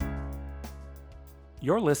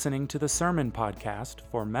You're listening to the Sermon Podcast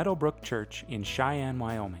for Meadowbrook Church in Cheyenne,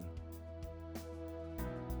 Wyoming.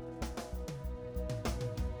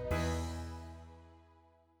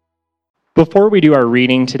 Before we do our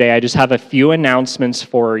reading today, I just have a few announcements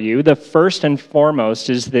for you. The first and foremost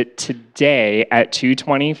is that today at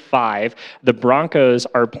 2:25, the Broncos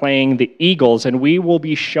are playing the Eagles, and we will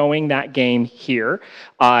be showing that game here.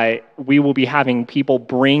 We will be having people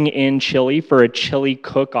bring in chili for a chili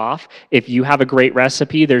cook-off. If you have a great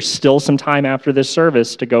recipe, there's still some time after the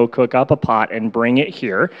service to go cook up a pot and bring it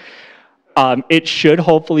here. It should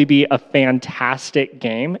hopefully be a fantastic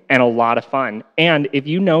game and a lot of fun. And if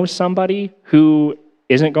you know somebody who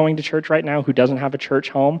isn't going to church right now, who doesn't have a church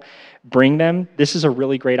home, bring them. This is a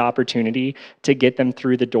really great opportunity to get them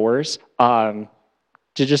through the doors, to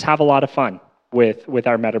just have a lot of fun with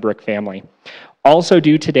our Meadowbrook family. Also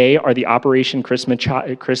due today are the Operation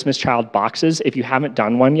Christmas Child boxes. If you haven't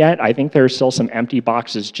done one yet, I think there are still some empty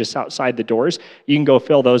boxes just outside the doors. You can go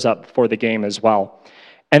fill those up for the game as well.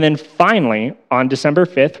 And then finally, on December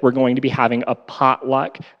 5th, we're going to be having a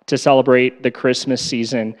potluck to celebrate the Christmas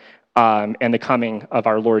season and the coming of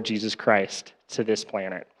our Lord Jesus Christ to this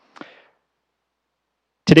planet.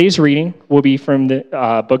 Today's reading will be from the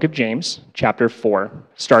book of James, chapter 4,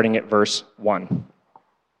 starting at verse 1.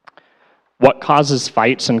 What causes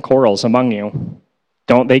fights and quarrels among you?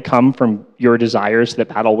 Don't they come from your desires that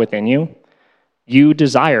battle within you? You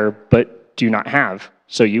desire, but do not have,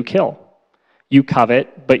 so you kill. You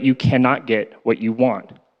covet, but you cannot get what you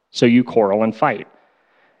want, so you quarrel and fight.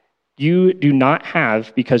 You do not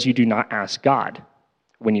have because you do not ask God.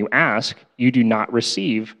 When you ask, you do not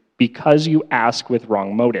receive because you ask with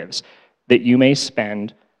wrong motives, that you may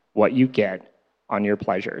spend what you get on your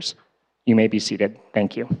pleasures. You may be seated.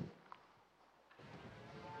 Thank you.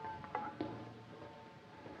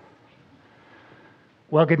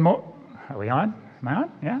 Well, are we on? Am I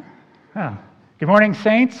on? Yeah? Oh. Good morning,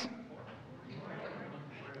 saints.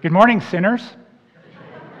 Good morning, sinners.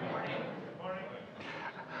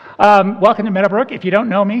 Welcome to Meadowbrook. If you don't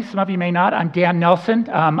know me, some of you may not, I'm Dan Nelson.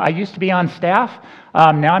 I used to be on staff.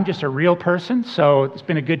 Now I'm just a real person, so it's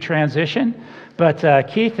been a good transition. But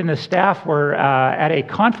Keith and the staff were at a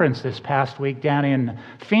conference this past week down in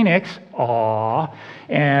Phoenix.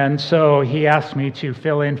 And so he asked me to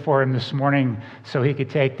fill in for him this morning so he could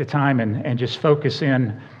take the time and just focus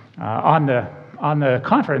in on the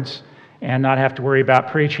conference and not have to worry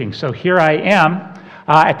about preaching. So here I am.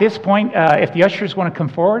 At this point, if the ushers want to come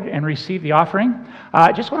forward and receive the offering,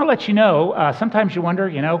 I just want to let you know, sometimes you wonder,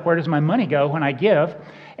 where does my money go when I give?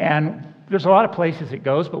 And there's a lot of places it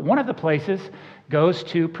goes, but one of the places goes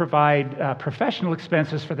to provide professional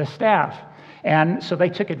expenses for the staff. And so they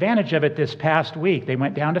took advantage of it this past week. They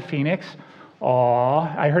went down to Phoenix.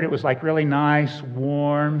 I heard it was like really nice,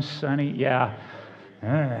 warm, sunny, yeah.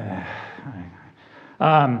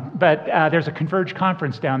 But there's a Converge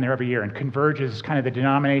conference down there every year, and Converge is kind of the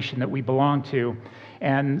denomination that we belong to.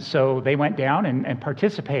 And so they went down and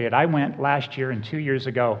participated. I went last year and 2 years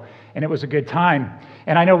ago, and it was a good time.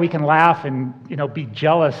 And I know we can laugh and be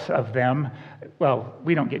jealous of them. Well,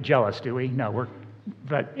 we don't get jealous, do we? No,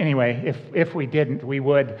 but anyway, if we didn't, we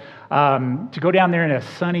would. To go down there in a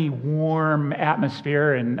sunny, warm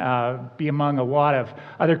atmosphere and be among a lot of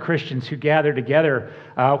other Christians who gather together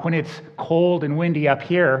when it's cold and windy up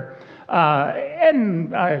here.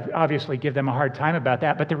 And I obviously give them a hard time about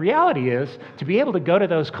that. But the reality is, to be able to go to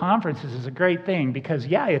those conferences is a great thing because,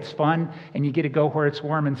 yeah, it's fun and you get to go where it's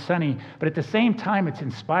warm and sunny. But at the same time, it's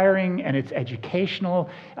inspiring and it's educational.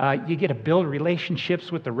 You get to build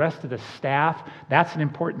relationships with the rest of the staff. That's an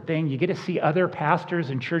important thing. You get to see other pastors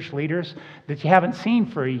and church leaders that you haven't seen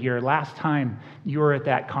for a year last time you were at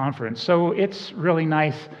that conference. So it's really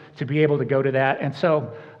nice to be able to go to that. And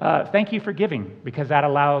so thank you for giving, because that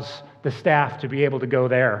allows the staff to be able to go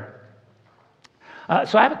there.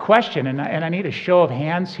 So I have a question, and I need a show of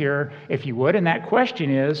hands here, if you would. And that question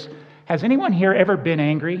is, has anyone here ever been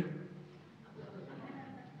angry?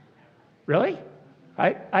 Really?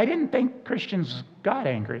 I didn't think Christians got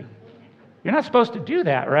angry. You're not supposed to do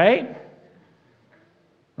that, right?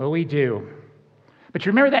 Well, we do. But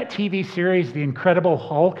you remember that TV series, The Incredible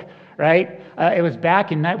Hulk, right? It was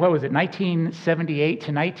back in, 1978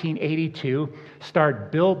 to 1982. Starred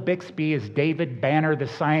Bill Bixby as David Banner, the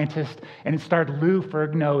scientist, and it starred Lou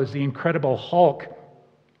Ferrigno as the Incredible Hulk.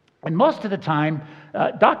 And most of the time,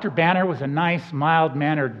 Dr. Banner was a nice,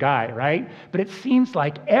 mild-mannered guy, right? But it seems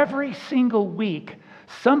like every single week,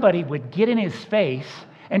 somebody would get in his face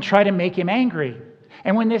and try to make him angry.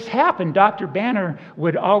 And when this happened, Dr. Banner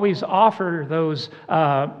would always offer those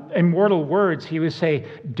immortal words. He would say,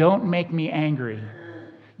 "Don't make me angry.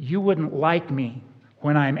 You wouldn't like me.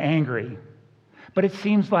 when I'm angry. But it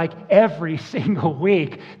seems like every single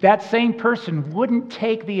week, that same person wouldn't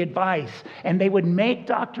take the advice, and they would make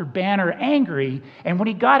Dr. Banner angry. And when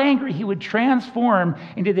he got angry, he would transform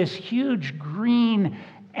into this huge green,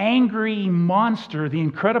 angry monster, the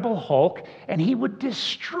Incredible Hulk, and he would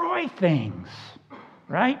destroy things.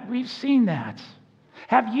 Right? We've seen that.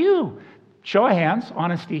 Have you, show of hands,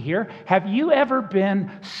 honesty here, have you ever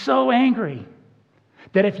been so angry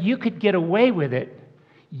that if you could get away with it,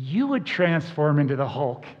 you would transform into the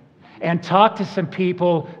Hulk and talk to some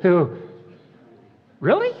people who,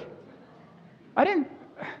 really?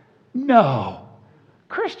 No.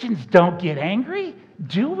 Christians don't get angry,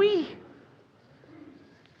 do we?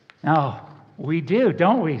 No, we do,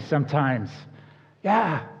 don't we, sometimes?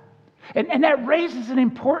 Yeah. And that raises an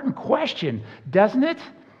important question, doesn't it?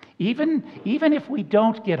 Even if we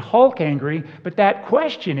don't get Hulk angry, but that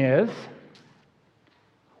question is,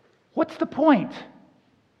 what's the point?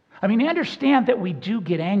 I mean, I understand that we do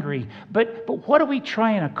get angry, but what do we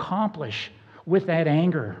try and accomplish with that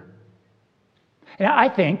anger? And I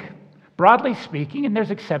think, broadly speaking, and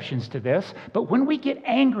there's exceptions to this, but when we get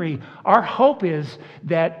angry, our hope is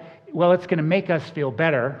that, well, it's going to make us feel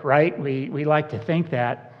better, right? We like to think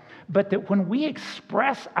that. But that when we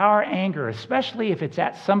express our anger, especially if it's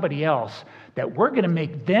at somebody else, that we're going to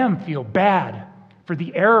make them feel bad for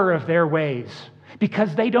the error of their ways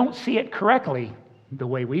because they don't see it correctly the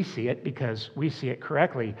way we see it, because we see it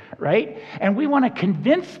correctly, right? And we want to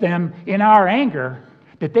convince them in our anger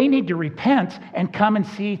that they need to repent and come and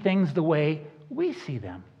see things the way we see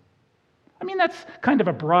them. I mean, that's kind of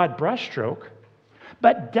a broad brushstroke,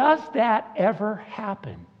 but does that ever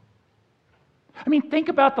happen? I mean, think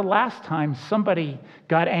about the last time somebody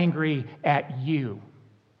got angry at you.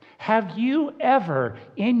 Have you ever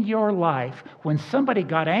in your life, when somebody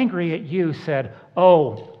got angry at you, said,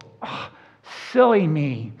 oh, silly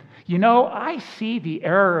me. You know, I see the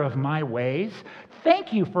error of my ways.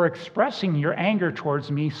 Thank you for expressing your anger towards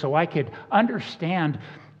me so I could understand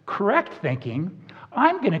correct thinking.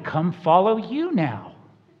 I'm going to come follow you now.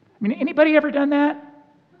 I mean, anybody ever done that?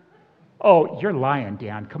 Oh, you're lying,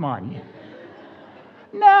 Dan. Come on.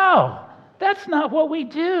 No, that's not what we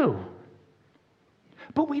do.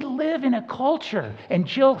 But we live in a culture, and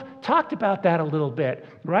Jill talked about that a little bit,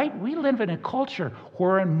 right? We live in a culture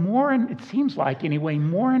where it seems like anyway,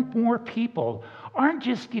 more and more people aren't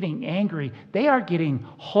just getting angry, they are getting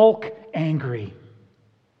Hulk angry.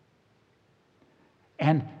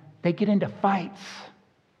 And they get into fights.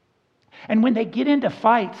 And when they get into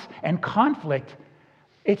fights and conflict,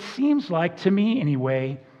 it seems like, to me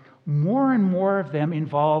anyway, more and more of them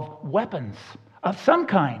involve weapons of some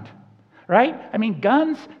kind. Right? I mean,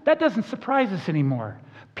 guns, that doesn't surprise us anymore.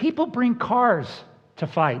 People bring cars to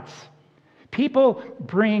fights. People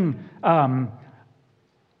bring, I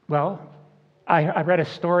read a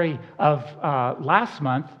story of last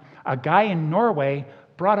month, a guy in Norway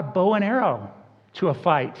brought a bow and arrow to a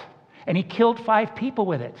fight, and he killed 5 people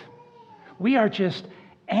with it. We are just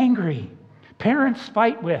angry. Parents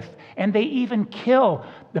fight with, and they even kill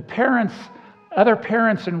the parents, other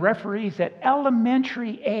parents and referees at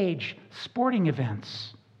elementary age sporting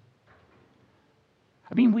events.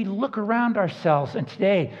 I mean, we look around ourselves, and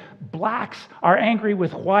today, blacks are angry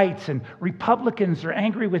with whites, and Republicans are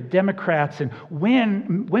angry with Democrats, and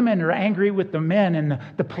women are angry with the men, and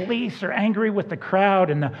the police are angry with the crowd,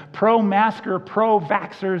 and the pro-masker,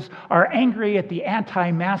 pro-vaxxers are angry at the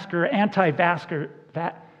anti-masker, anti-vaxxer,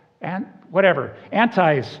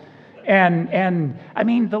 antis. And I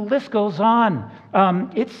mean, the list goes on.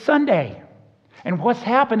 It's Sunday. And what's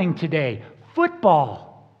happening today? Football.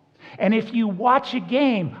 And if you watch a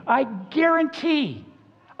game, I guarantee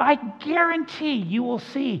you will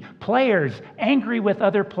see players angry with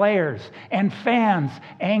other players and fans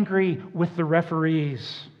angry with the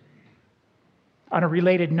referees. On a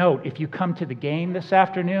related note, if you come to the game this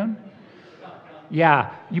afternoon,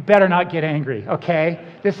 yeah, you better not get angry, okay?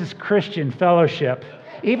 This is Christian fellowship.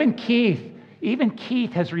 Even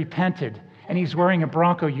Keith has repented, and he's wearing a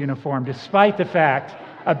Bronco uniform despite the fact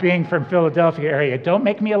of being from Philadelphia area. Don't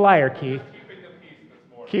make me a liar, Keith. Keeping the peace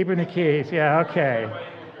this morning. Keeping the keys, yeah, okay.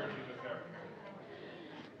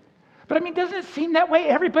 But I mean, doesn't it seem that way?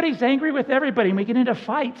 Everybody's angry with everybody, and we get into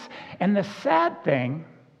fights. And the sad thing,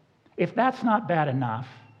 if that's not bad enough,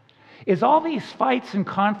 is all these fights and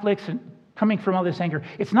conflicts and coming from all this anger,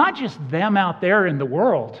 it's not just them out there in the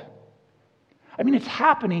world. I mean, it's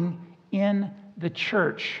happening in the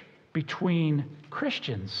church between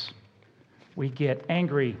Christians. We get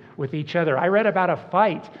angry with each other. I read about a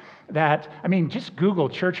fight that, I mean, just Google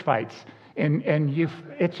church fights, and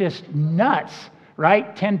it's just nuts,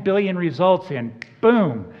 right? 10 billion results in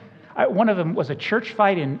Boom. One of them was a church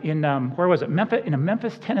fight in where was it? Memphis, in a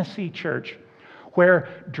Memphis, Tennessee church, where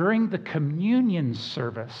during the communion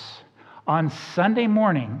service on Sunday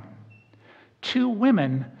morning, 2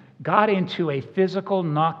 women got into a physical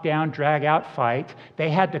knockdown, drag-out fight.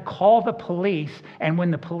 They had to call the police, and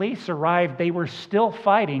when the police arrived, they were still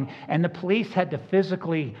fighting, and the police had to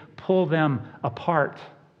physically pull them apart.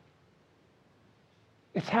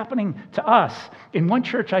 It's happening to us. In one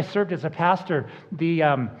church I served as a pastor,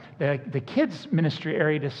 the kids ministry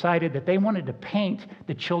area decided that they wanted to paint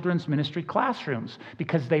the children's ministry classrooms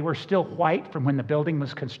because they were still white from when the building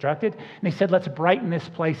was constructed. And they said, let's brighten this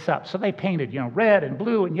place up. So they painted, red and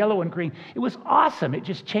blue and yellow and green. It was awesome. It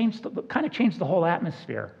just changed the whole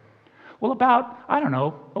atmosphere. Well, about,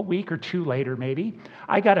 a week or 2 later maybe,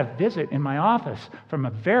 I got a visit in my office from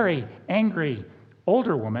a very angry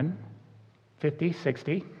older woman, 50,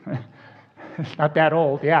 60. It's not that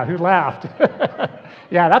old. Yeah, who laughed?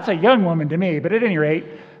 Yeah, that's a young woman to me. But at any rate,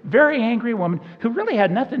 very angry woman who really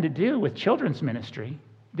had nothing to do with children's ministry.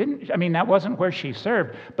 That wasn't where she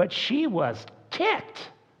served. But she was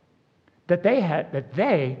ticked that they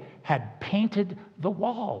had painted the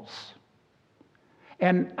walls.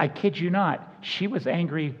 And I kid you not, she was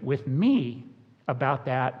angry with me about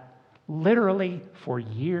that literally for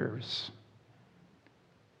years.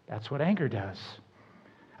 That's what anger does.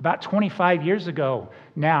 About 25 years ago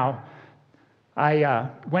now, I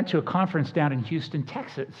went to a conference down in Houston,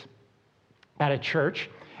 Texas, at a church,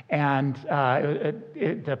 and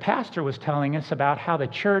the pastor was telling us about how the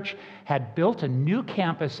church had built a new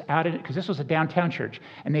campus because this was a downtown church,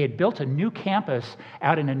 and they had built a new campus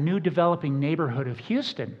out in a new developing neighborhood of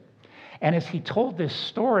Houston. And as he told this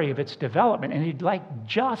story of its development, and he'd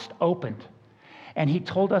just opened, and he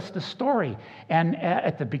told us the story. And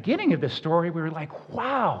at the beginning of the story, we were like,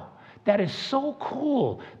 wow, that is so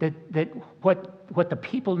cool that what the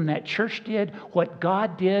people in that church did, what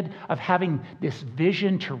God did of having this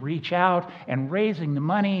vision to reach out and raising the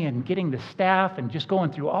money and getting the staff and just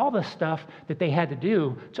going through all the stuff that they had to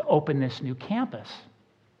do to open this new campus.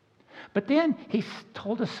 But then he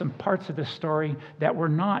told us some parts of the story that were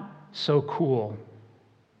not so cool.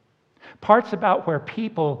 Parts about where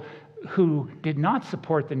people who did not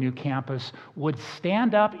support the new campus would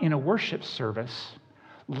stand up in a worship service,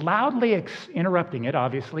 loudly interrupting it,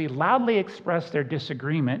 obviously, loudly express their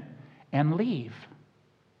disagreement and leave.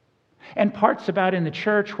 And parts about in the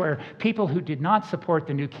church where people who did not support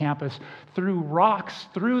the new campus threw rocks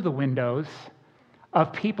through the windows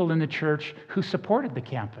of people in the church who supported the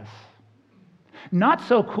campus. Not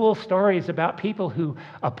so cool stories about people who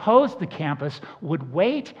opposed the campus would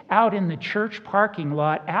wait out in the church parking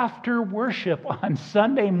lot after worship on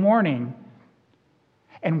Sunday morning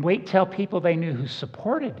and wait till people they knew who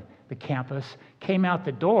supported the campus came out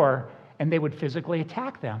the door and they would physically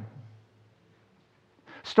attack them.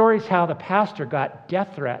 Stories how the pastor got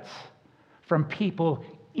death threats from people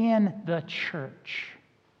in the church.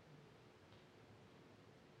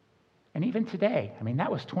 And even today,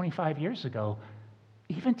 that was 25 years ago.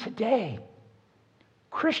 Even today,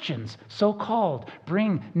 Christians, so-called,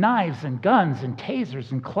 bring knives and guns and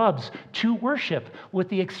tasers and clubs to worship with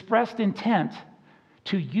the expressed intent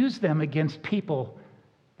to use them against people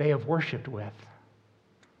they have worshiped with.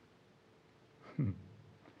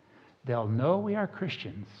 They'll know we are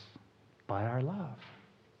Christians by our love.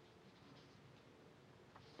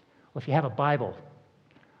 Well, if you have a Bible,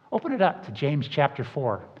 open it up to James chapter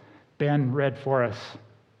 4. Ben read for us.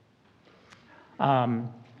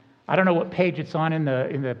 I don't know what page it's on in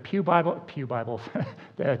the Pew Bibles,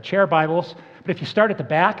 the chair Bibles, but if you start at the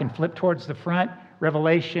back and flip towards the front,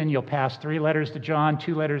 Revelation, you'll pass 3 letters to John,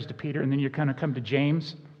 2 letters to Peter, and then you're going to come to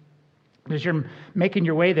James. As you're making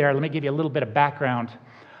your way there, let me give you a little bit of background.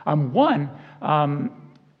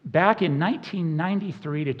 Back in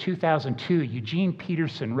 1993 to 2002, Eugene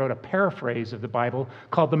Peterson wrote a paraphrase of the Bible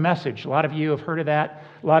called The Message. A lot of you have heard of that.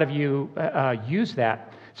 A lot of you use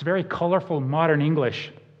that. It's very colorful, modern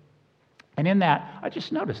English. And in that, I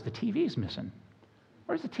just noticed the TV's missing.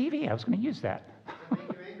 Where's the TV? I was going to use that.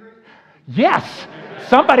 Yes!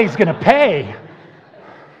 Somebody's going to pay.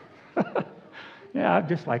 Yeah, I'm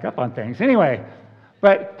just up on things. Anyway,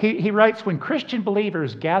 but he writes, when Christian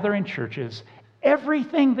believers gather in churches,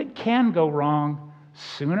 everything that can go wrong,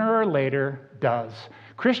 sooner or later, does.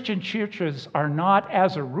 Christian churches are not,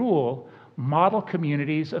 as a rule, model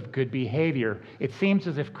communities of good behavior. It seems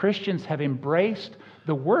as if Christians have embraced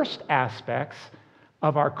the worst aspects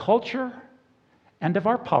of our culture and of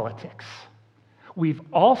our politics. We've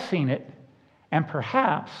all seen it, and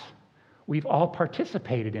perhaps we've all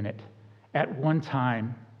participated in it at one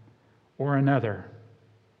time or another.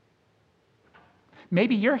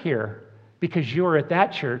 Maybe you're here because you were at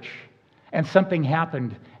that church and something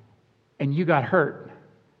happened and you got hurt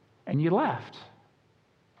and you left.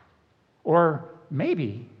 Or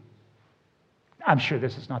maybe, I'm sure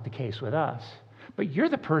this is not the case with us, but you're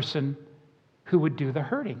the person who would do the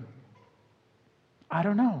hurting. I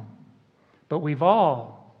don't know. But we've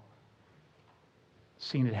all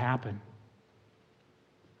seen it happen.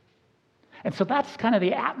 And so that's kind of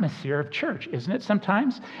the atmosphere of church, isn't it,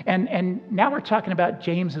 sometimes? And now we're talking about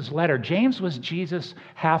James's letter. James was Jesus'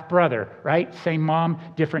 half-brother, right? Same mom,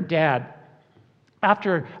 different dad.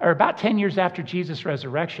 About 10 years after Jesus'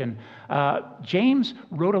 resurrection, James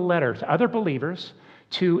wrote a letter to other believers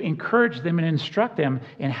to encourage them and instruct them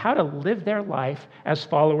in how to live their life as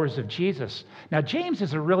followers of Jesus. Now, James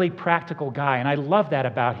is a really practical guy, and I love that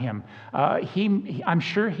about him. I'm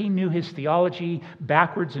sure he knew his theology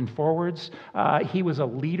backwards and forwards. He was a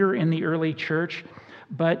leader in the early church,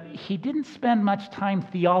 but he didn't spend much time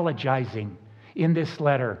theologizing in this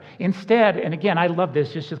letter. Instead, and again, I love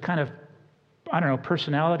this, just as kind of,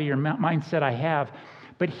 personality or mindset I have,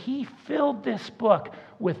 but he filled this book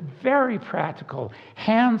with very practical,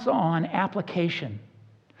 hands-on application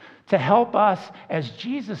to help us as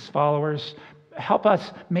Jesus followers, help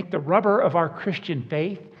us make the rubber of our Christian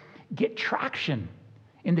faith get traction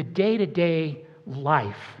in the day-to-day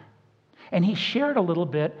life. And he shared a little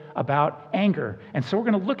bit about anger. And so we're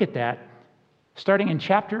going to look at that starting in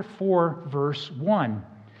chapter 4, verse 1.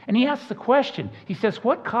 And he asks the question, he says,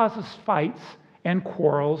 "What causes fights and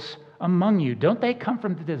quarrels among you? Don't they come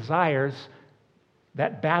from the desires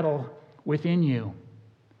that battle within you?"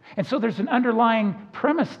 And so there's an underlying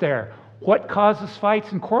premise there. What causes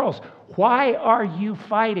fights and quarrels? Why are you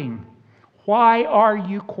fighting? Why are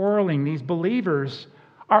you quarreling? These believers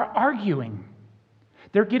are arguing.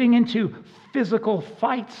 They're getting into physical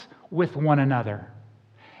fights with one another.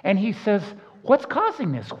 And he says, what's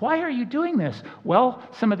causing this? Why are you doing this? Well,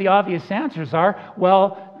 some of the obvious answers are,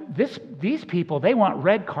 these people, they want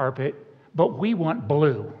red carpet, but we want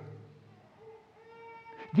blue.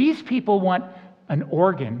 These people want an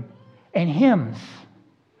organ and hymns,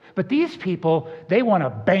 but these people, they want a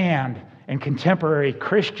band and contemporary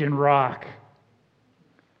Christian rock.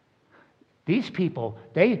 These people,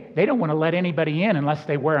 they don't want to let anybody in unless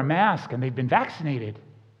they wear a mask and they've been vaccinated.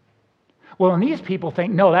 Well, and these people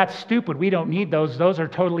think, no, that's stupid. We don't need those. Those are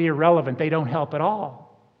totally irrelevant. They don't help at all.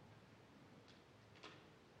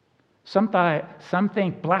 Some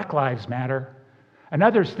think Black lives matter, and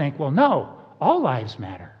others think, well, no, all lives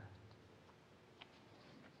matter.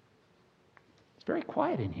 It's very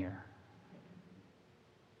quiet in here.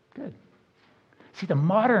 Good. See, the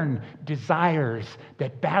modern desires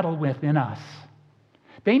that battle within us,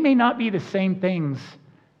 they may not be the same things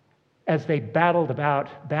as they battled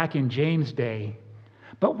about back in James' day,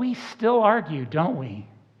 but we still argue, don't we?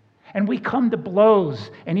 And we come to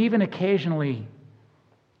blows and even occasionally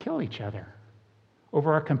kill each other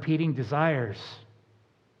over our competing desires.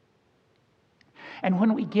 And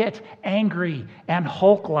when we get angry and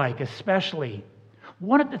Hulk-like especially,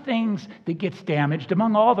 one of the things that gets damaged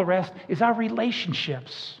among all the rest is our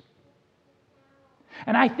relationships.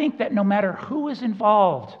 And I think that no matter who is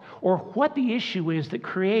involved or what the issue is that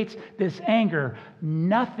creates this anger,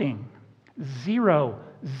 nothing, zero,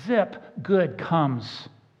 zip good comes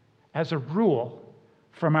as a rule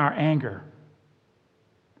from our anger.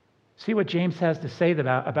 See what James has to say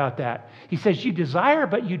about that. He says, you desire,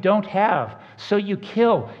 but you don't have. So you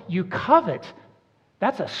kill. You covet.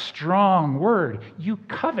 That's a strong word. You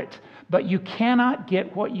covet, but you cannot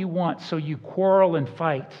get what you want, so you quarrel and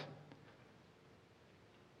fight.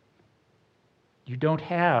 You don't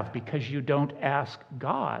have because you don't ask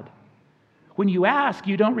God. When you ask,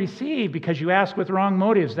 you don't receive because you ask with wrong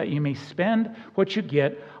motives, that you may spend what you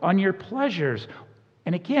get on your pleasures.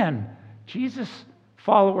 And again, Jesus'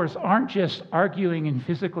 followers aren't just arguing and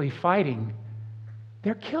physically fighting,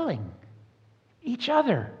 they're killing each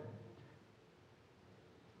other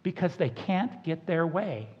because they can't get their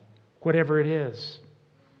way, whatever it is.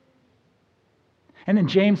 And then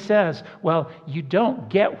James says, well, you don't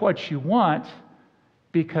get what you want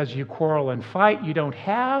because you quarrel and fight. You don't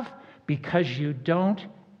have because you don't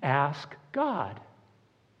ask God.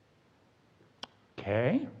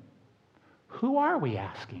 Okay, who are we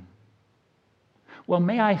asking? Well,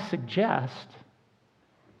 may I suggest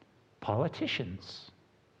politicians?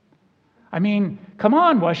 I mean, come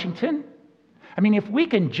on, Washington. I mean, if we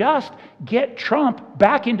can just get Trump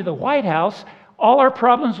back into the White House, all our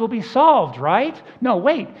problems will be solved, right? No,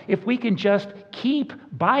 wait, if we can just keep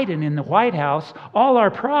Biden in the White House, all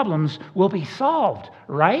our problems will be solved,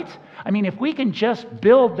 right? I mean, if we can just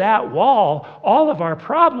build that wall, all of our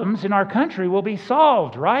problems in our country will be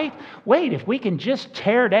solved, right? Wait, if we can just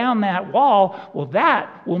tear down that wall, well,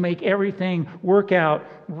 that will make everything work out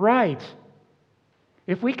right.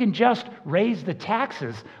 If we can just raise the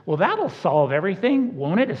taxes, well, that'll solve everything,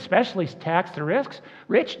 won't it? Especially tax the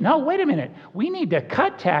rich. No, wait a minute. We need to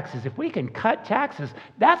cut taxes. If we can cut taxes,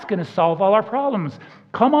 that's going to solve all our problems.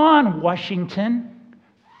 Come on, Washington,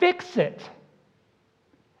 fix it.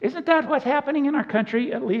 Isn't that what's happening in our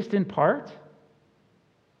country, at least in part?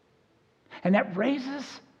 And that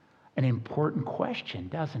raises an important question,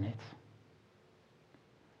 doesn't it?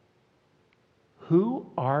 Who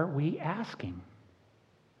are we asking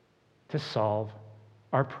to solve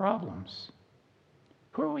our problems?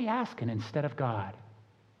 Who are we asking instead of God?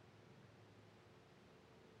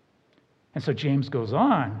 And so James goes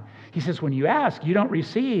on. He says, when you ask, you don't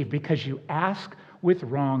receive because you ask with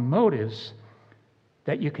wrong motives,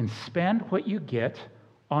 that you can spend what you get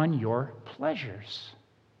on your pleasures.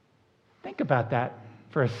 Think about that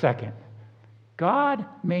for a second. God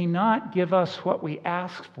may not give us what we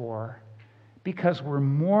ask for because we're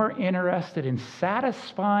more interested in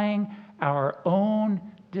satisfying our own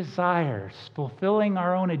desires, fulfilling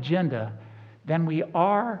our own agenda, than we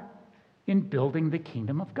are in building the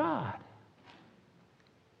kingdom of God.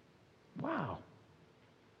 Wow.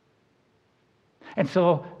 And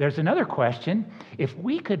so there's another question. If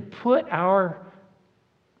we could put our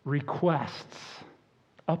requests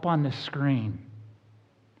up on the screen,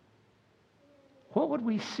 what would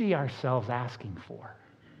we see ourselves asking for?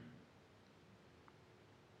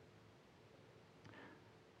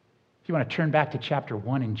 If you want to turn back to chapter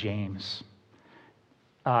 1 in James,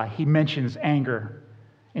 he mentions anger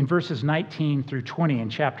in verses 19 through 20 in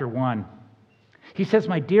chapter 1. He says,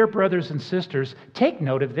 my dear brothers and sisters, take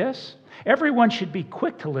note of this. Everyone should be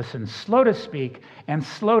quick to listen, slow to speak, and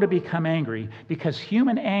slow to become angry, because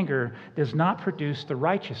human anger does not produce the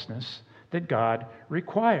righteousness that God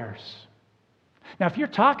requires. Now, if you're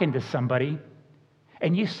talking to somebody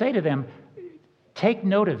and you say to them, take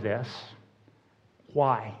note of this,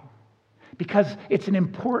 why? Because it's an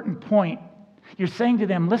important point. You're saying to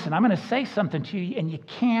them, listen, I'm going to say something to you, and you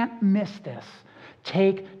can't miss this.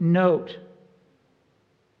 Take note.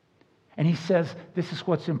 And he says, this is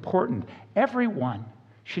what's important. Everyone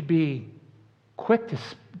should be quick to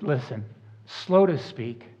listen, slow to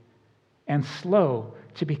speak, and slow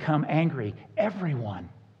to become angry. Everyone.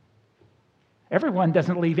 Everyone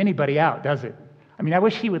doesn't leave anybody out, does it? I mean, I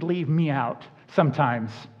wish he would leave me out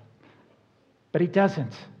sometimes, but he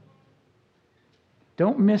doesn't.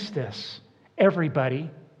 Don't miss this. Everybody,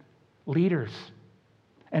 leaders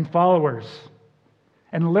and followers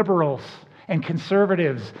and liberals and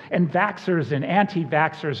conservatives and vaxxers and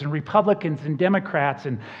anti-vaxxers and Republicans and Democrats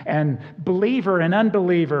and believer and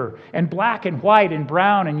unbeliever and black and white and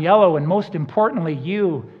brown and yellow, and most importantly,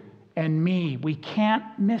 you and me. We can't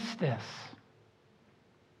miss this.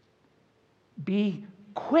 Be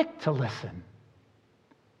quick to listen,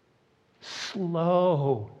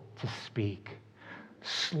 slow to speak,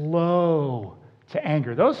 slow to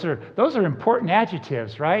anger. Those are important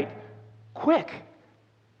adjectives, right? Quick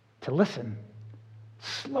to listen,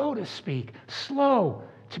 slow to speak, slow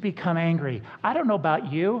to become angry. I don't know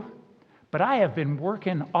about you, but I have been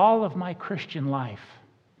working all of my Christian life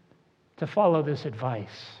to follow this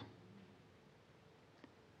advice.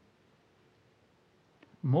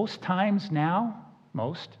 Most times now,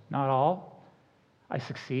 most, not all, I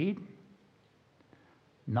succeed.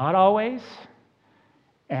 Not always,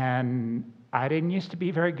 and I didn't used to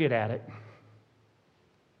be very good at it.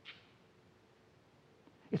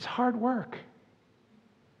 It's hard work.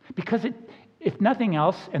 Because if nothing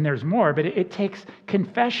else, and there's more, but it takes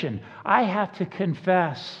confession. I have to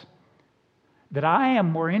confess that I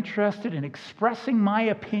am more interested in expressing my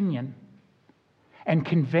opinion and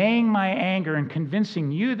conveying my anger and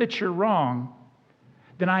convincing you that you're wrong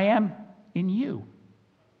than I am in you.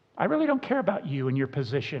 I really don't care about you and your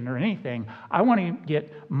position or anything. I want to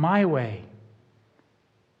get my way.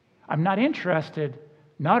 I'm not interested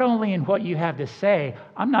not only in what you have to say,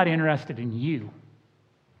 I'm not interested in you.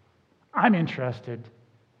 I'm interested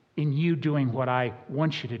in you doing what I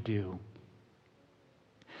want you to do.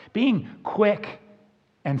 Being quick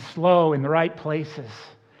and slow in the right places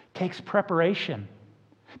takes preparation,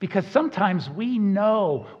 because sometimes we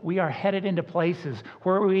know we are headed into places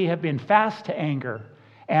where we have been fast to anger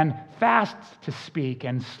and fast to speak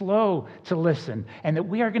and slow to listen, and that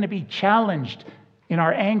we are going to be challenged in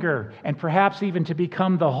our anger and perhaps even to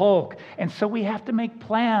become the Hulk. And so we have to make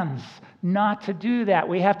plans not to do that.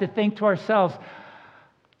 We have to think to ourselves,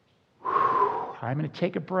 I'm going to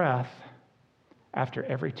take a breath after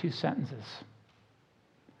every 2 sentences.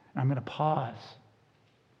 I'm going to pause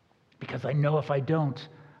because I know if I don't,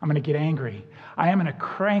 I'm going to get angry. I am going to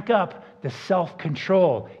crank up the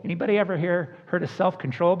self-control. Anybody ever heard of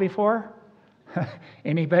self-control before?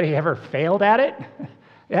 Anybody ever failed at it?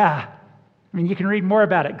 Yeah. I mean, you can read more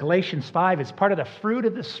about it. Galatians 5 is part of the fruit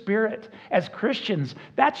of the Spirit. As Christians,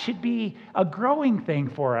 that should be a growing thing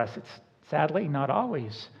for us. It's sadly not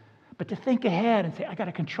always. But to think ahead and say, I got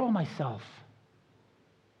to control myself.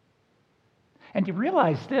 And to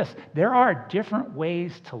realize this, there are different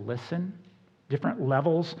ways to listen, different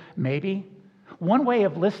levels maybe. One way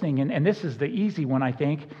of listening, and this is the easy one I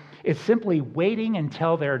think, is simply waiting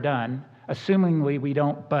until they're done, assumingly we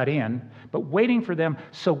don't butt in, but waiting for them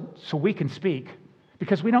so we can speak,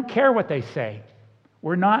 because we don't care what they say.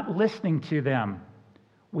 We're not listening to them.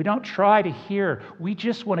 We don't try to hear. We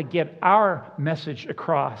just want to get our message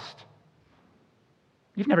across.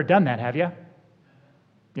 You've never done that, have you?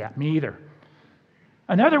 Yeah, me either.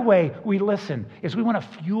 Another way we listen is we want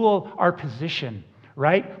to fuel our position,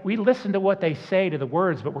 right? We listen to what they say, to the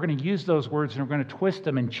words, but we're going to use those words and we're going to twist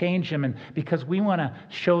them and change them, and because we want to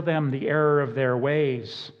show them the error of their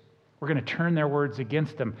ways. We're going to turn their words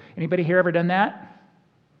against them. Anybody here ever done that?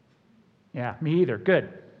 Yeah, me either.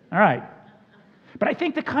 Good. All right. But I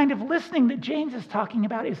think the kind of listening that James is talking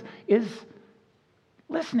about is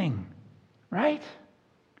listening, right?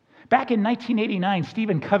 Back in 1989,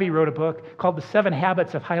 Stephen Covey wrote a book called The 7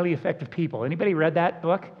 Habits of Highly Effective People. Anybody read that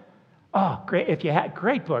book? Oh, great. If you had,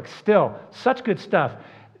 great book, still. Such good stuff.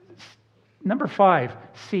 Number 5,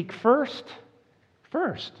 seek first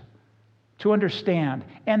to understand,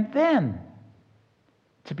 and then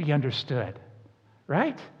to be understood.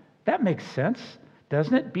 Right? That makes sense,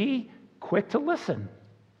 doesn't it? Be quick to listen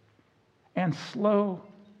and slow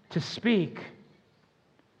to speak.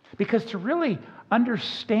 Because to really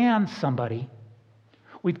understand somebody,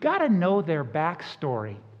 we've got to know their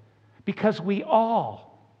backstory, because we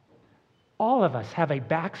all of us have a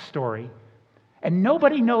backstory, and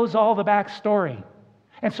nobody knows all the backstory.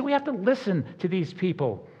 And so we have to listen to these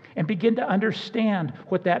people and begin to understand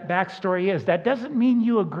what that backstory is. That doesn't mean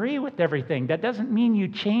you agree with everything. That doesn't mean you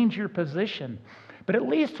change your position. But at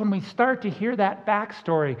least when we start to hear that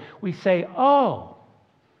backstory, we say, oh,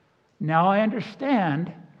 now I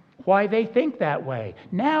understand why they think that way.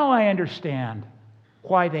 Now I understand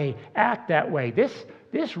why they act that way.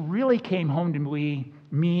 This really came home to me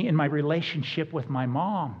in my relationship with my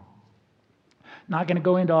mom. Not going to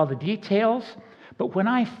go into all the details, but when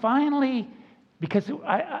I finally, because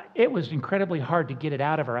it was incredibly hard to get it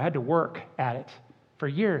out of her. I had to work at it for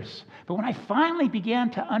years. But when I finally began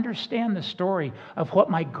to understand the story of what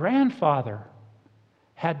my grandfather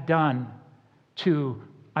had done to,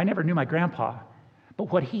 I never knew my grandpa,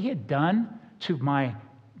 but what he had done to my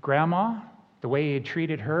grandma, the way he had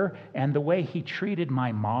treated her, and the way he treated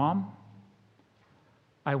my mom,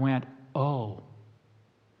 I went, oh,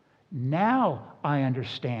 now I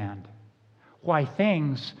understand why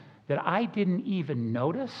things that I didn't even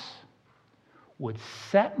notice would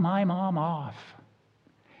set my mom off.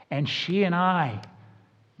 And she and I,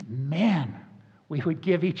 man, we would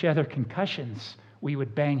give each other concussions. We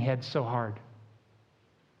would bang heads so hard.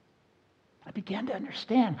 I began to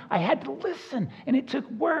understand. I had to listen, and it took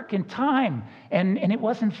work and time, and it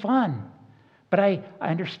wasn't fun. But I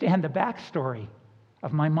understand the backstory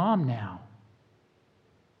of my mom now.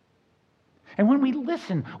 And when we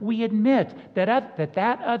listen, we admit that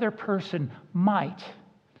other person might,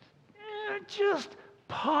 just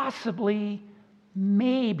possibly,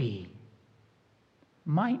 maybe,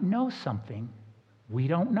 might know something we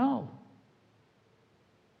don't know.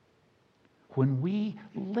 When we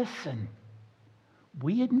listen,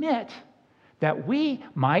 we admit that we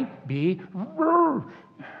might be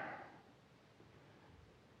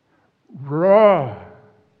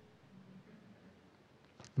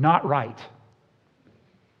not right.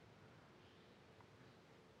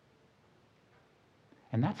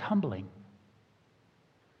 And that's humbling,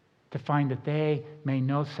 to find that they may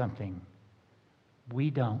know something we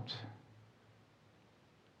don't.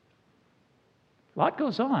 A lot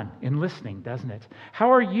goes on in listening, doesn't it?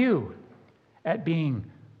 How are you at being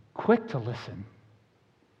quick to listen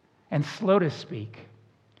and slow to speak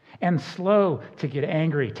and slow to get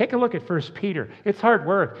angry? Take a look at 1 Peter. It's hard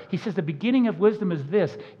work. He says the beginning of wisdom is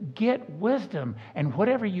this: get wisdom, and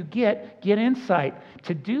whatever you get insight.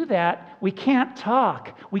 To do that, we can't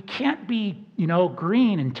talk. We can't be,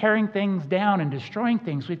 green and tearing things down and destroying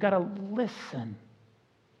things. We've got to listen.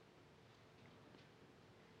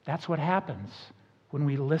 That's what happens when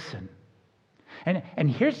we listen. And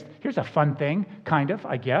here's a fun thing, kind of,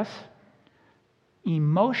 I guess.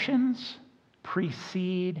 Emotions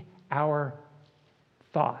precede our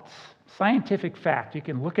thoughts. Scientific fact, you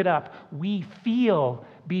can look it up. We feel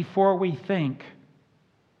before we think.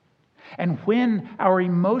 And when our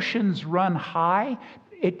emotions run high,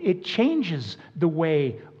 it changes the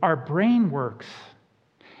way our brain works.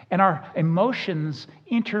 And our emotions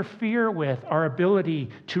interfere with our ability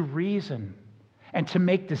to reason and to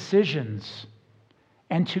make decisions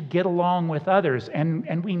and to get along with others.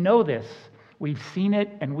 And we know this. We've seen it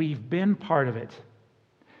and we've been part of it.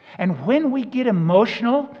 And when we get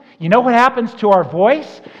emotional, you know what happens to our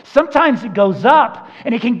voice? Sometimes it goes up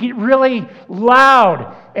and it can get really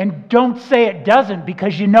loud. And don't say it doesn't,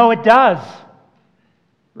 because you know it does.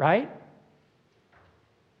 Right?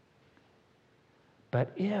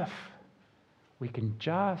 But if we can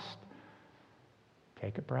just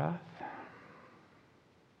take a breath,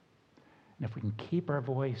 and if we can keep our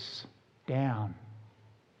voice down,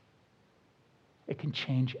 it can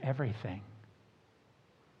change everything.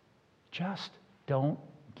 Just don't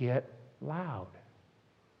get loud.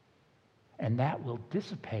 And that will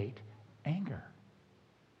dissipate anger.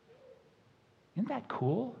 Isn't that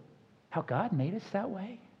cool? How God made us that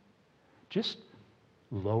way? Just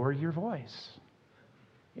lower your voice.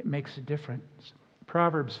 It makes a difference.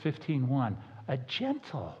 Proverbs 15:1, a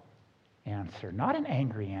gentle answer, not an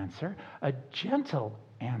angry answer, a gentle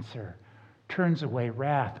answer turns away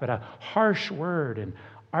wrath, but a harsh word, an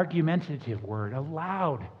argumentative word, a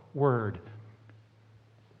loud word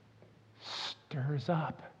stirs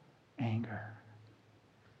up anger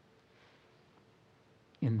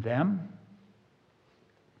in them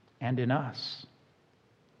and in us.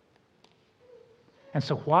 And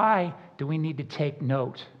so why do we need to take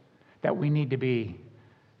note that we need to be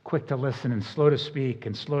quick to listen and slow to speak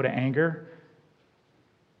and slow to anger?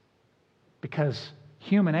 Because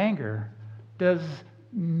human anger does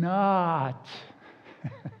not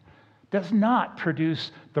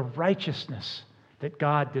produce the righteousness that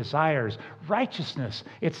God desires. Righteousness,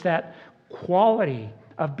 it's that quality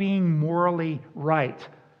of being morally right.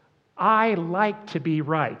 I like to be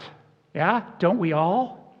right. Yeah? Don't we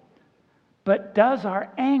all? But does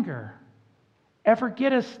our anger ever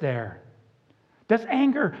get us there? Does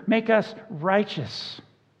anger make us righteous?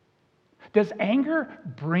 Does anger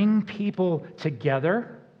bring people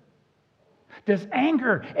together? Does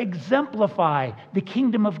anger exemplify the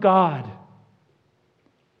kingdom of God?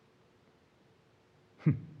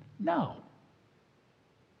 No.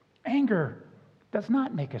 Anger does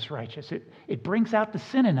not make us righteous. It brings out the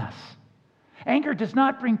sin in us. Anger does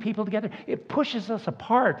not bring people together. It pushes us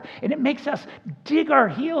apart, and it makes us dig our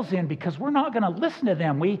heels in because we're not going to listen to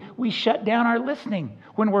them. We shut down our listening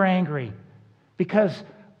when we're angry because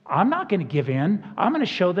I'm not going to give in. I'm going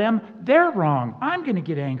to show them they're wrong. I'm going to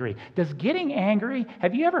get angry. Does getting angry,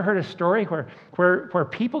 have you ever heard a story where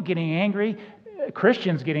people getting angry,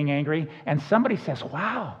 Christians getting angry, and somebody says,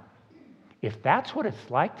 wow, if that's what it's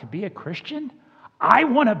like to be a Christian, I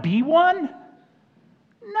want to be one?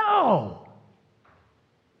 No.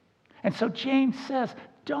 And so James says,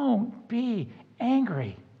 don't be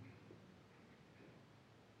angry.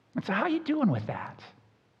 And so how are you doing with that?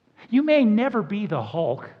 You may never be the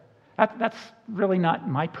Hulk. That's really not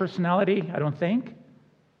my personality, I don't think.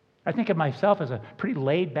 I think of myself as a pretty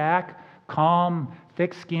laid-back, calm,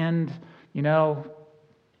 thick-skinned,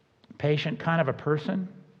 patient kind of a person.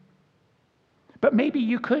 But maybe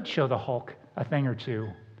you could show the Hulk a thing or two.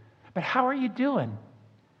 But how are you doing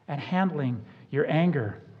at handling your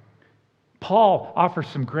anger? Paul offers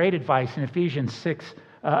some great advice in Ephesians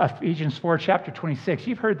 4, chapter 26.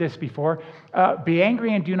 You've heard this before. Be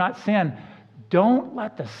angry and do not sin. Don't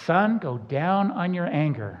let the sun go down on your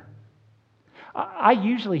anger. I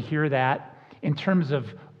usually hear that in terms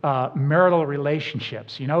of marital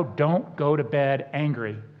relationships. Don't go to bed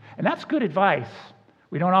angry. And that's good advice.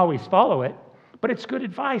 We don't always follow it, but it's good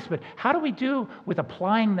advice. But how do we do with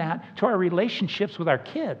applying that to our relationships with our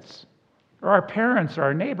kids, or our parents, or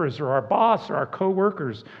our neighbors, or our boss, or our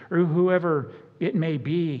co-workers, or whoever it may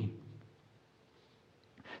be?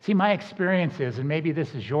 See, my experience is, and maybe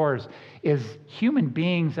this is yours, is human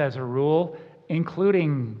beings as a rule,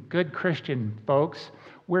 including good Christian folks,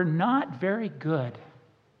 we're not very good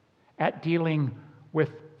at dealing with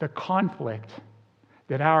the conflict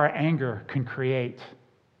that our anger can create.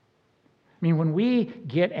 When we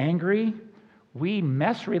get angry, we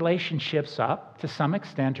mess relationships up to some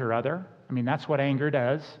extent or other. That's what anger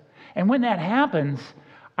does. And when that happens,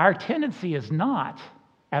 our tendency is not,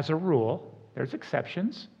 as a rule, there's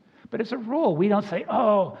exceptions, but as a rule, we don't say,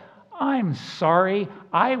 oh, I'm sorry,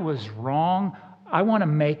 I was wrong, I want to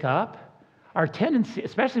make up. Our tendency,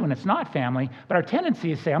 especially when it's not family, but our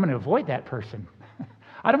tendency is to say, I'm going to avoid that person.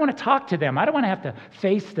 I don't want to talk to them. I don't want to have to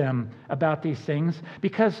face them about these things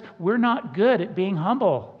because we're not good at being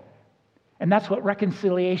humble. And that's what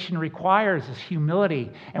reconciliation requires, is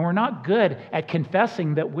humility. And we're not good at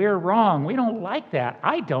confessing that we're wrong. We don't like that.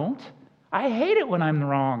 I don't. I hate it when I'm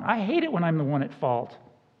wrong. I hate it when I'm the one at fault.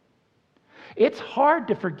 It's hard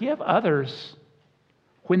to forgive others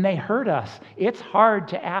when they hurt us. It's hard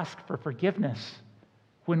to ask for forgiveness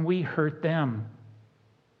when we hurt them.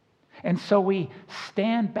 And so we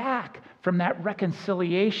stand back from that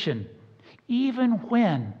reconciliation, even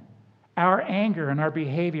when our anger and our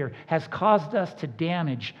behavior has caused us to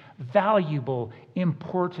damage valuable,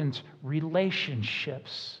 important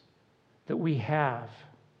relationships that we have.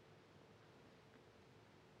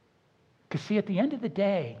 Because, see, at the end of the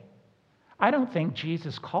day, I don't think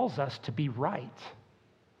Jesus calls us to be right.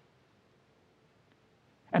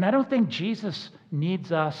 And I don't think Jesus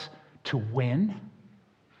needs us to win.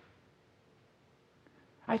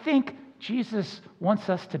 I think Jesus wants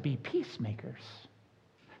us to be peacemakers.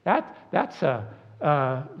 That's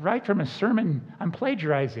right from a sermon I'm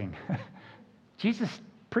plagiarizing. Jesus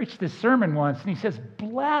preached this sermon once, and he says,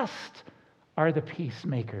 "Blessed are the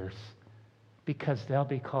peacemakers, because they'll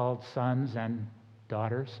be called sons and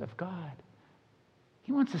daughters of God."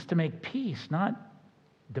 He wants us to make peace, not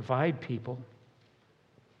divide people.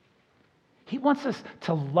 He wants us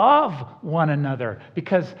to love one another,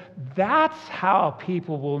 because that's how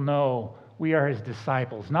people will know we are his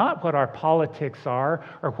disciples. Not what our politics are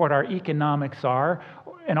or what our economics are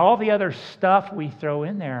and all the other stuff we throw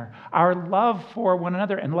in there. Our love for one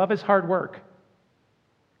another, and love is hard work.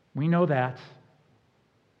 We know that.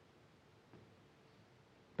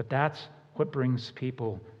 But that's what brings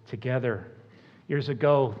people together. Years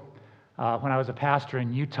ago, when I was a pastor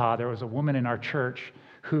in Utah, there was a woman in our church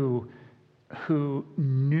who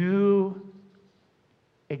knew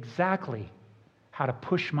exactly how to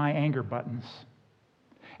push my anger buttons.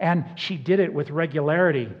 And she did it with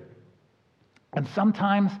regularity. And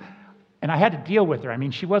sometimes, and I had to deal with her. I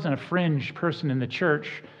mean, she wasn't a fringe person in the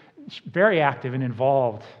church, very active and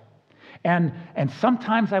involved. And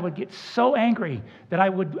sometimes I would get so angry that I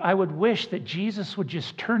would wish that Jesus would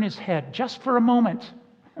just turn his head just for a moment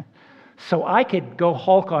so I could go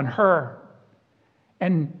Hulk on her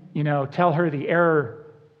and, tell her the error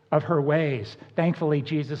of her ways. Thankfully,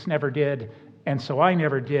 Jesus never did, and so I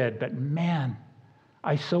never did. But man,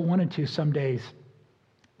 I so wanted to some days.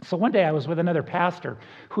 So one day I was with another pastor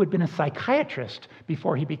who had been a psychiatrist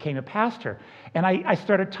before he became a pastor. And I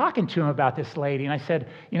started talking to him about this lady, and I said,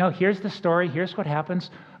 here's the story, here's what happens.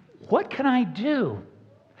 What can I do?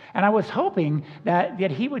 And I was hoping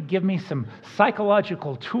that he would give me some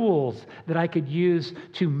psychological tools that I could use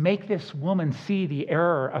to make this woman see the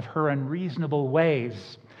error of her unreasonable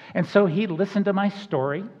ways. And so he listened to my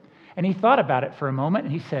story, and he thought about it for a moment,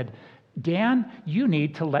 and he said, "Dan, you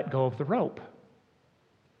need to let go of the rope."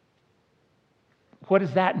 What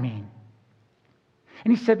does that mean?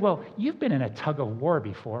 And he said, "Well, you've been in a tug of war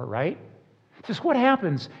before, right?" He says, "What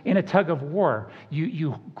happens in a tug of war?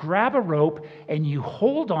 You grab a rope and you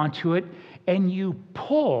hold onto it and you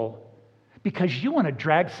pull because you want to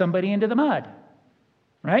drag somebody into the mud,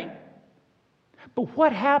 right? But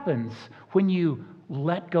what happens when you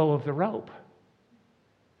let go of the rope?"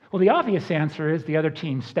 Well, the obvious answer is the other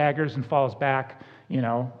team staggers and falls back,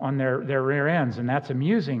 on their rear ends, and that's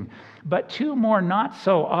amusing. But two more not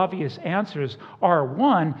so obvious answers are,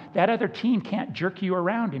 one, that other team can't jerk you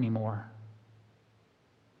around anymore.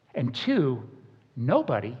 And two,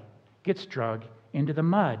 nobody gets dragged into the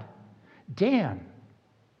mud. Dan,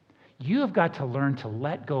 you have got to learn to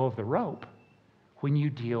let go of the rope when you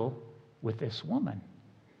deal with this woman.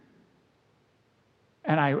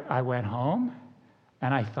 And I went home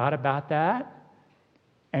and I thought about that.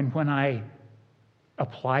 And when I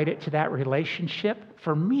applied it to that relationship,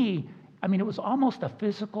 for me, it was almost a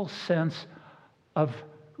physical sense of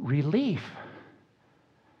relief,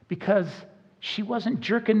 because she wasn't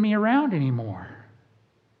jerking me around anymore.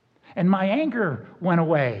 And my anger went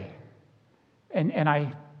away. And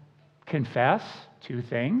I confess two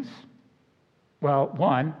things. Well,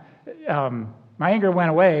 one, my anger went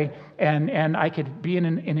away, and I could be in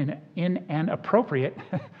an appropriate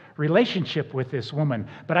relationship with this woman.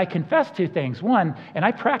 But I confess two things. One, and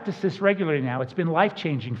I practice this regularly now, it's been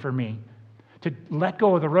life-changing for me to let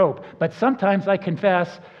go of the rope. But sometimes I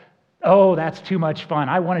confess, oh, that's too much fun.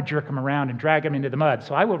 I want to jerk him around and drag him into the mud.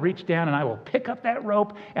 So I will reach down and I will pick up that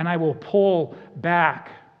rope and I will pull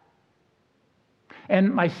back.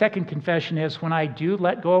 And my second confession is when I do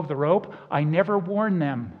let go of the rope, I never warn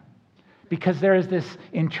them, because there is this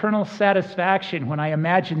internal satisfaction when I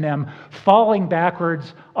imagine them falling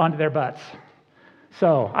backwards onto their butts.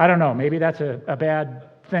 So I don't know, maybe that's a bad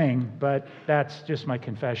thing, but that's just my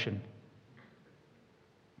confession.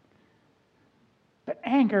 But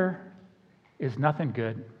anger is nothing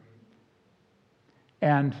good.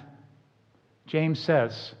 And James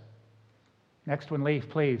says, next one, leave,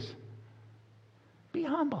 please. Be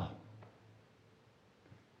humble.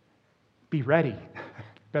 Be ready.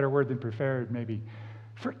 Better word than prepared, maybe.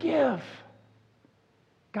 Forgive.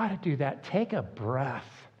 Got to do that. Take a breath.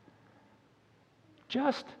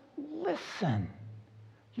 Just listen.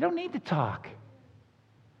 You don't need to talk.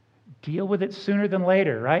 Deal with it sooner than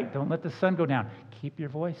later, right? Don't let the sun go down. Keep your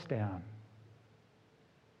voice down.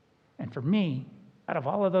 And for me, out of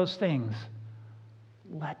all of those things,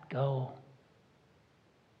 let go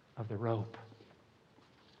of the rope.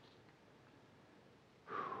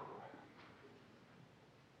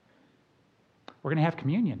 We're going to have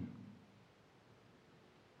communion.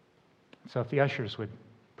 So if the ushers would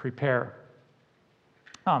prepare.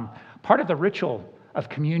 Part of the ritual of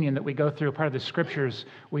communion that we go through, part of the scriptures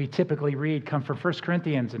we typically read come from 1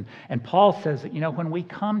 Corinthians. And Paul says that, when we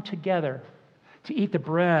come together to eat the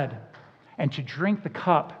bread and to drink the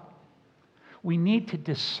cup, we need to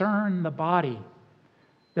discern the body,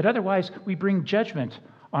 that otherwise we bring judgment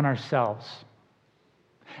on ourselves.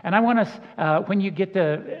 And I want us, when you get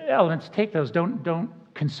the elements, take those. Don't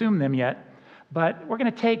consume them yet. But we're going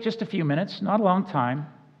to take just a few minutes, not a long time.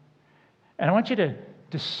 And I want you to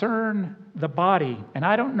discern the body. And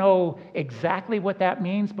I don't know exactly what that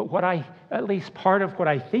means, but at least part of what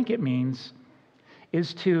I think it means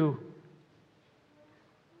is to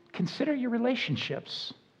consider your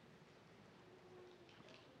relationships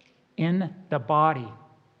in the body.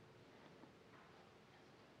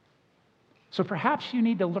 So perhaps you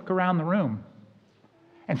need to look around the room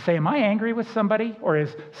and say, am I angry with somebody, or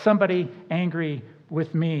is somebody angry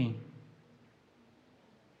with me?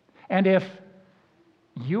 And if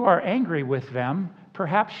you are angry with them,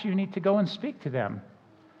 perhaps you need to go and speak to them.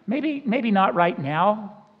 Maybe not right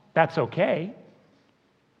now, that's okay.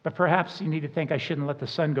 But perhaps you need to think, I shouldn't let the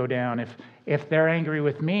sun go down. If they're angry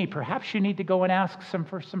with me, perhaps you need to go and ask them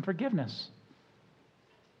for some forgiveness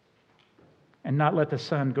and not let the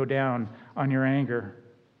sun go down on your anger.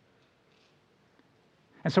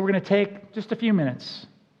 And so we're going to take just a few minutes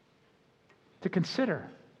to consider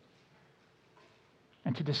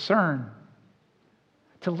and to discern,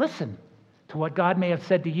 to listen to what God may have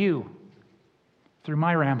said to you through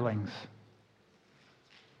my ramblings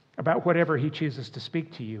about whatever He chooses to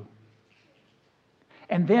speak to you.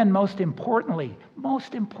 And then most importantly,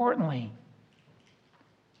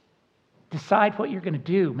 decide what you're going to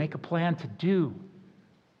do. Make a plan to do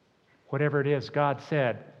whatever it is God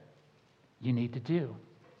said you need to do.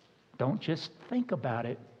 Don't just think about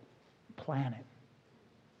it, plan it.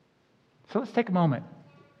 So let's take a moment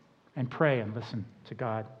and pray and listen to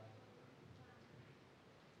God.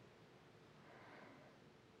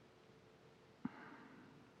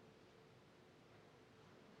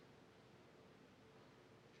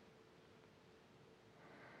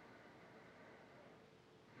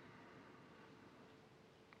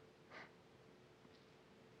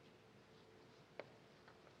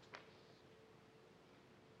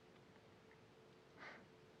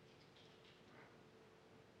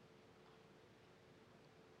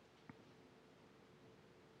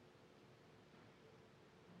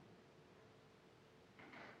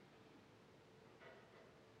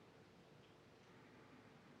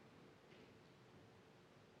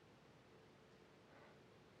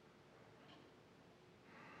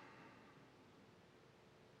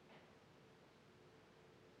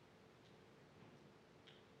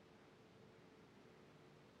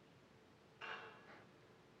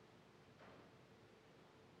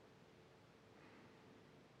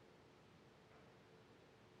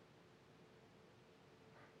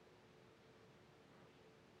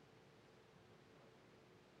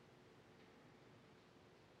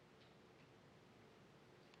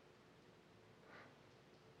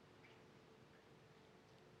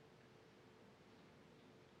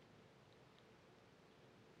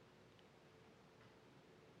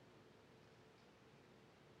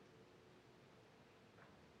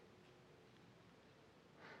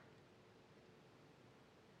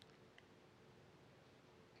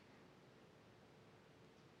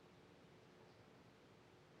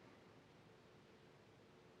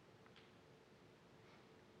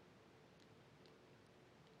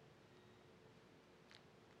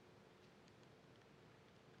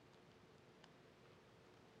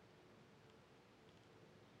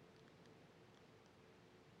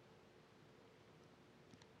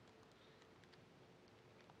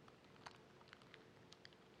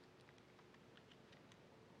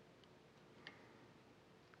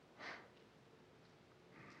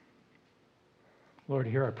 Lord,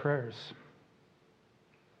 hear our prayers.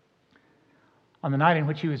 On the night in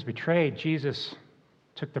which he was betrayed, Jesus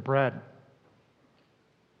took the bread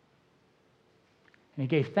and he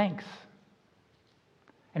gave thanks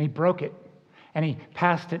and he broke it and he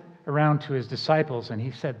passed it around to his disciples and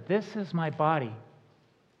he said, "This is my body,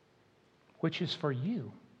 which is for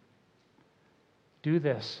you. Do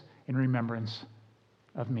this in remembrance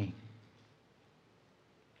of me."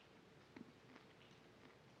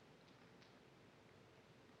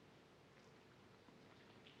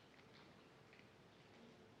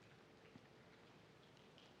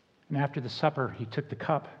 And after the supper, he took the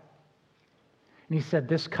cup. And he said,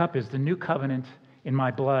 "This cup is the new covenant in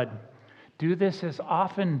my blood. Do this as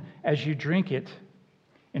often as you drink it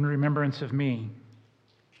in remembrance of me."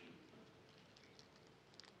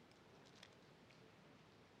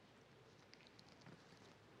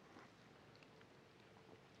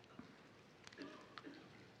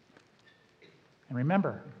 And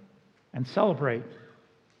remember and celebrate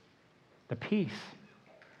the peace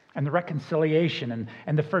and the reconciliation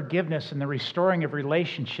and the forgiveness and the restoring of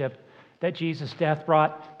relationship that Jesus' death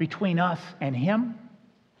brought between us and him,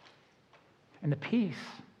 and the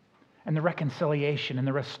peace and the reconciliation and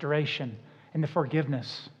the restoration and the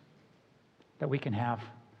forgiveness that we can have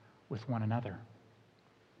with one another.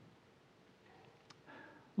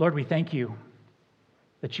 Lord, we thank you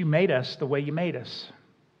that you made us the way you made us.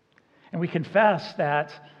 And we confess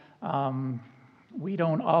that we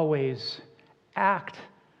don't always act,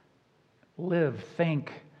 live,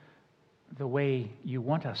 think the way you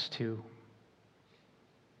want us to.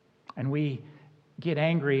 And we get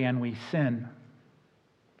angry and we sin.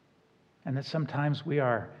 And that sometimes we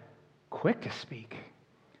are quick to speak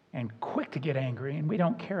and quick to get angry, and we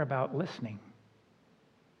don't care about listening.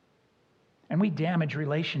 And we damage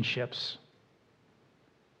relationships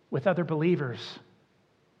with other believers.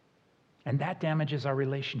 And that damages our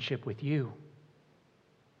relationship with you.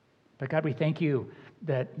 But God, we thank you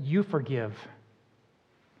that you forgive,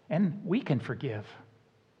 and we can forgive.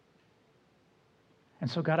 And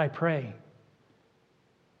so, God, I pray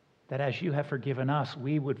that as you have forgiven us,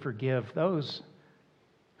 we would forgive those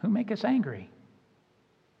who make us angry.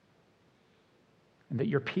 And that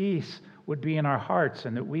your peace would be in our hearts,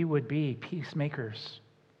 and that we would be peacemakers.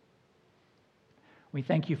 We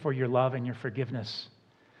thank you for your love and your forgiveness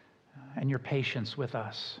and your patience with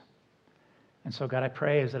us. And so, God, I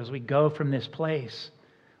pray is that as we go from this place,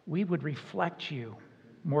 we would reflect you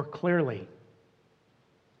more clearly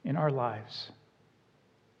in our lives.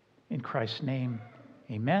 In Christ's name,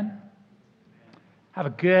 amen. Have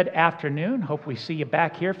a good afternoon. Hope we see you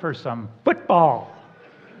back here for some football.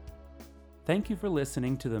 Thank you for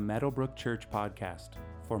listening to the Meadowbrook Church podcast.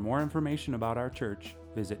 For more information about our church,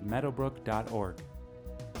 visit meadowbrook.org.